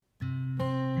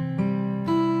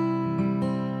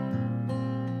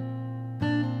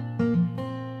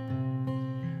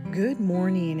Good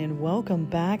morning and welcome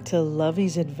back to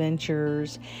Lovey's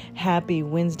Adventures. Happy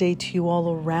Wednesday to you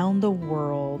all around the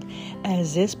world,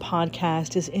 as this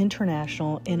podcast is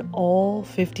international in all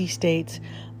 50 states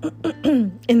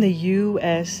in the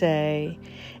USA.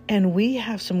 And we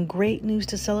have some great news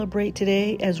to celebrate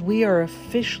today, as we are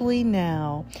officially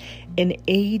now in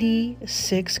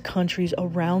 86 countries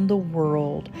around the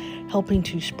world, helping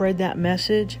to spread that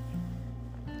message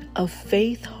of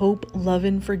faith, hope, love,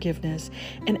 and forgiveness,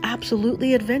 and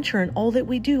absolutely adventure in all that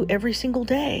we do every single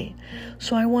day.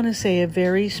 So I want to say a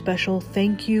very special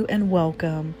thank you and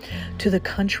welcome to the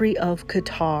country of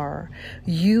Qatar.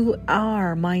 You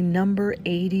are my number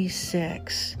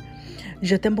 86.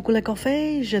 Je t'aime beaucoup le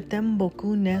café, je t'aime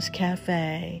beaucoup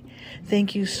Nescafé.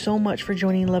 Thank you so much for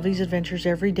joining Lovey's Adventures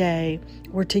every day.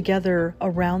 We're together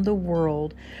around the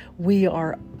world. We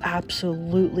are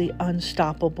absolutely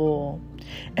unstoppable.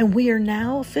 And we are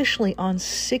now officially on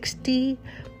 60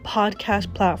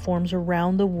 podcast platforms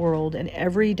around the world. And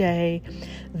every day,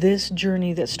 this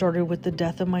journey that started with the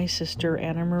death of my sister,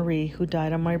 Anna Marie, who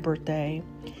died on my birthday,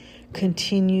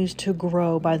 continues to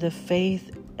grow by the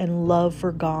faith and love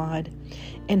for God,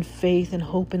 and faith and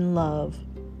hope and love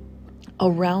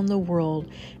around the world.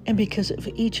 And because of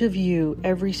each of you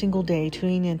every single day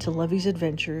tuning into Lovey's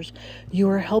Adventures, you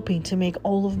are helping to make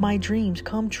all of my dreams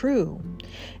come true.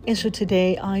 And so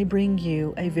today I bring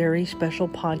you a very special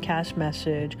podcast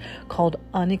message called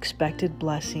Unexpected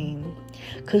Blessing.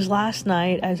 Because last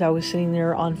night, as I was sitting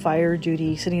there on fire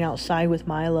duty, sitting outside with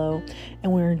Milo,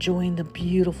 and we were enjoying the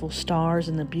beautiful stars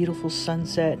and the beautiful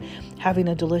sunset, having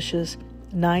a delicious,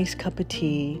 nice cup of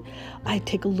tea, I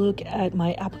take a look at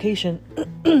my application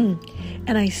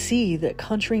and I see that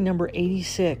country number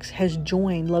 86 has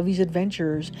joined Lovey's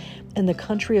Adventures in the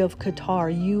country of Qatar.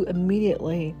 You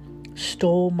immediately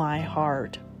stole my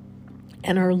heart,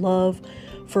 and our love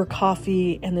for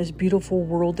coffee and this beautiful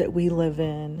world that we live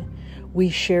in. We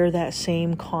share that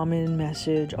same common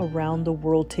message around the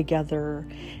world together.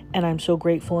 And I'm so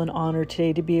grateful and honored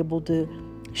today to be able to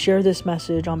share this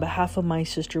message on behalf of my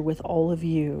sister with all of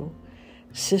you.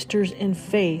 Sisters in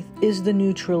Faith is the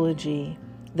new trilogy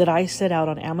that I set out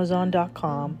on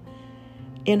Amazon.com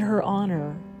in her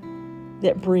honor,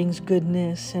 that brings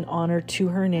goodness and honor to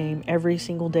her name every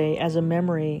single day as a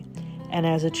memory and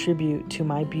as a tribute to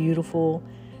my beautiful,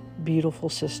 beautiful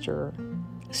sister.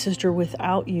 Sister,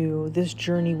 without you, this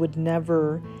journey would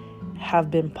never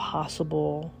have been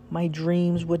possible. My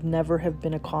dreams would never have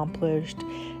been accomplished.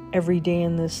 Every day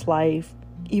in this life,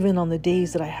 even on the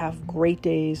days that I have great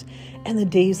days and the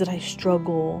days that I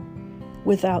struggle,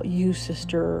 without you,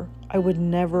 sister, I would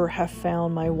never have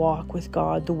found my walk with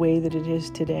God the way that it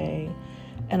is today.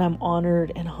 And I'm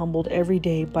honored and humbled every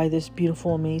day by this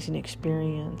beautiful, amazing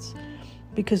experience.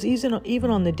 Because even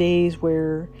on the days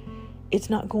where it's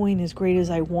not going as great as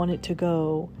I want it to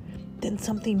go, then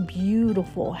something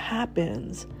beautiful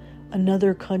happens.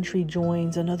 Another country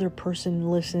joins, another person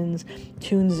listens,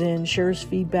 tunes in, shares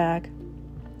feedback,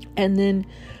 and then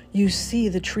you see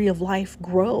the tree of life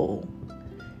grow.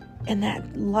 And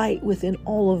that light within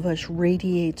all of us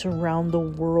radiates around the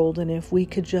world. And if we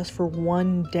could just for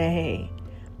one day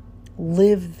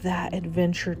live that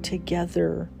adventure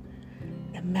together,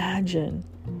 imagine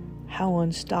how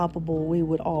unstoppable we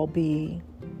would all be.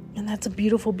 And that's a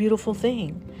beautiful, beautiful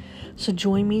thing. So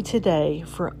join me today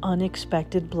for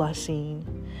Unexpected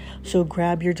Blessing. So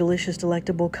grab your delicious,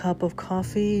 delectable cup of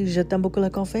coffee. Je t'aime beaucoup le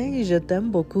café. Je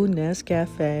t'aime beaucoup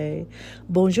Nescafé.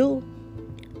 Bonjour.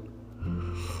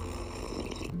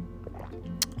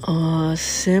 Oh,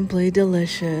 simply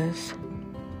delicious.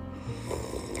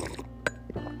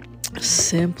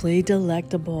 Simply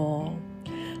delectable.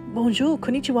 Bonjour,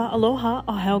 konnichiwa, aloha,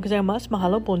 ahau gozaimasu,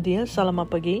 mahalo, bon dia, salamat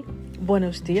pagi,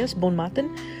 buenos dias, bon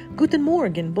matin, guten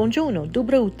morgen, buongiorno,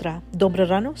 dobra utra, dobra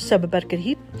rano, saba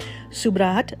barkirhit,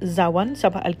 subrahat, zawan,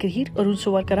 saba alkirhit, arun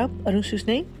suwar karab, arun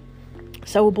susne,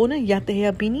 sawabona,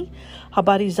 yatehea bini,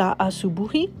 habari za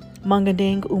asubuhi,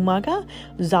 mangandeng umaga,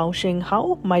 zao sheng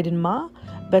hao, maiden ma,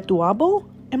 betuabo,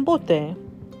 embote.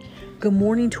 Good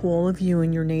morning to all of you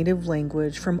in your native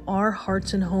language, from our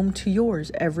hearts and home to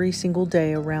yours every single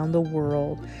day around the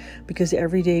world. Because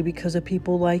every day, because of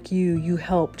people like you, you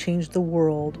help change the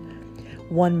world.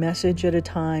 One message at a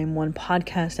time, one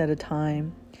podcast at a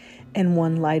time, and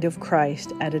one light of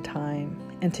Christ at a time.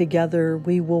 And together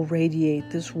we will radiate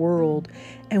this world,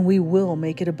 and we will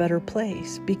make it a better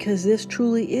place, because this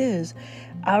truly is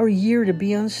our year to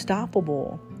be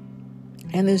unstoppable.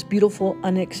 And this beautiful,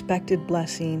 unexpected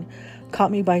blessing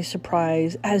caught me by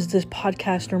surprise, as this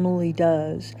podcast normally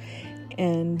does.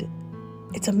 And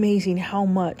it's amazing how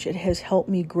much it has helped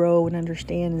me grow and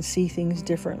understand and see things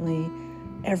differently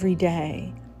every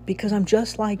day because I'm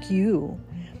just like you.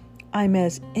 I'm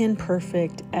as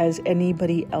imperfect as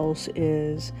anybody else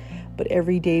is. But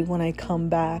every day when I come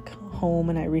back home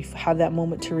and I have that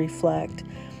moment to reflect,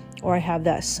 or I have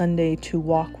that Sunday to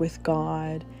walk with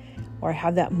God, or I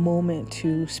have that moment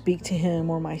to speak to Him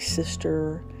or my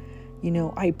sister,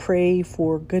 I pray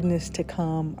for goodness to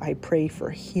come. I pray for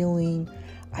healing.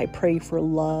 I pray for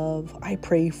love. I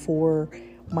pray for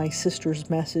my sister's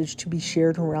message to be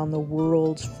shared around the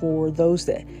world for those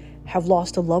that have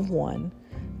lost a loved one,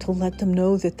 to let them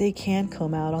know that they can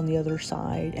come out on the other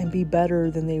side and be better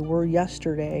than they were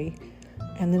yesterday.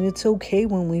 And then it's okay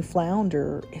when we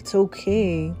flounder. It's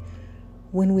okay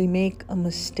when we make a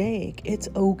mistake. It's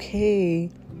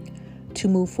okay to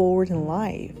move forward in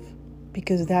life,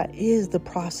 because that is the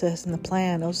process and the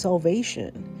plan of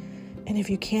salvation. And if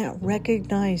you can't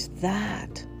recognize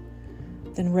that,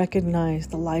 then recognize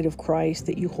the light of Christ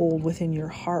that you hold within your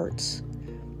hearts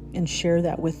and share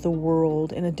that with the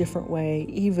world in a different way,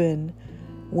 even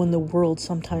when the world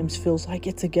sometimes feels like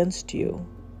it's against you.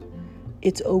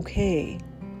 It's okay,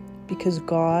 because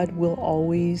God will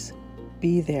always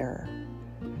be there,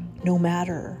 no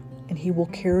matter, and He will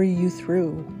carry you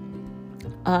through.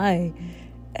 I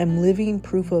am living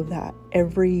proof of that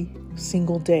every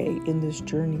single day in this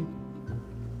journey.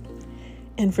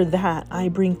 And for that, I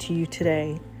bring to you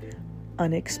today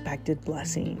unexpected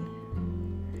blessing.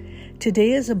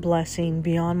 Today is a blessing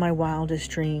beyond my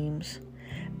wildest dreams.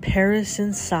 Paris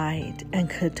in sight and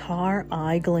Qatar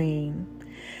I gleam.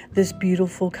 This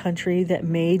beautiful country that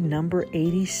made number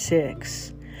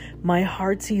 86. My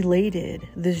heart's elated,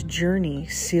 this journey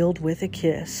sealed with a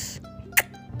kiss.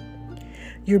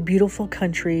 Your beautiful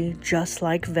country, just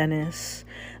like Venice.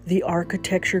 The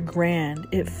architecture grand,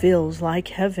 it feels like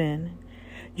heaven.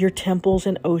 Your temples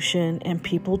and ocean and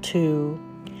people too.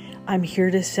 I'm here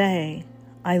to say,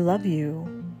 I love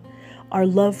you. Our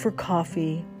love for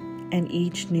coffee and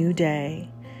each new day.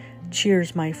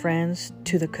 Cheers, my friends,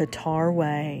 to the Qatar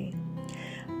way.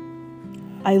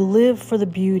 I live for the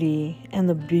beauty and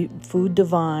the food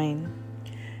divine.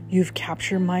 You've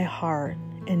captured my heart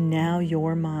and now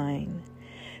you're mine.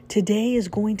 Today is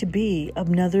going to be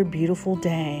another beautiful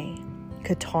day.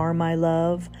 Qatar, my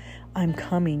love, I'm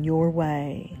coming your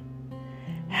way.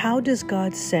 How does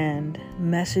God send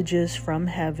messages from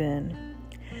heaven?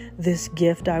 This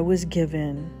gift I was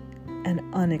given, an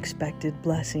unexpected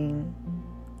blessing.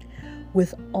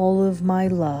 With all of my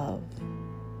love,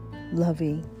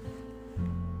 Lovey.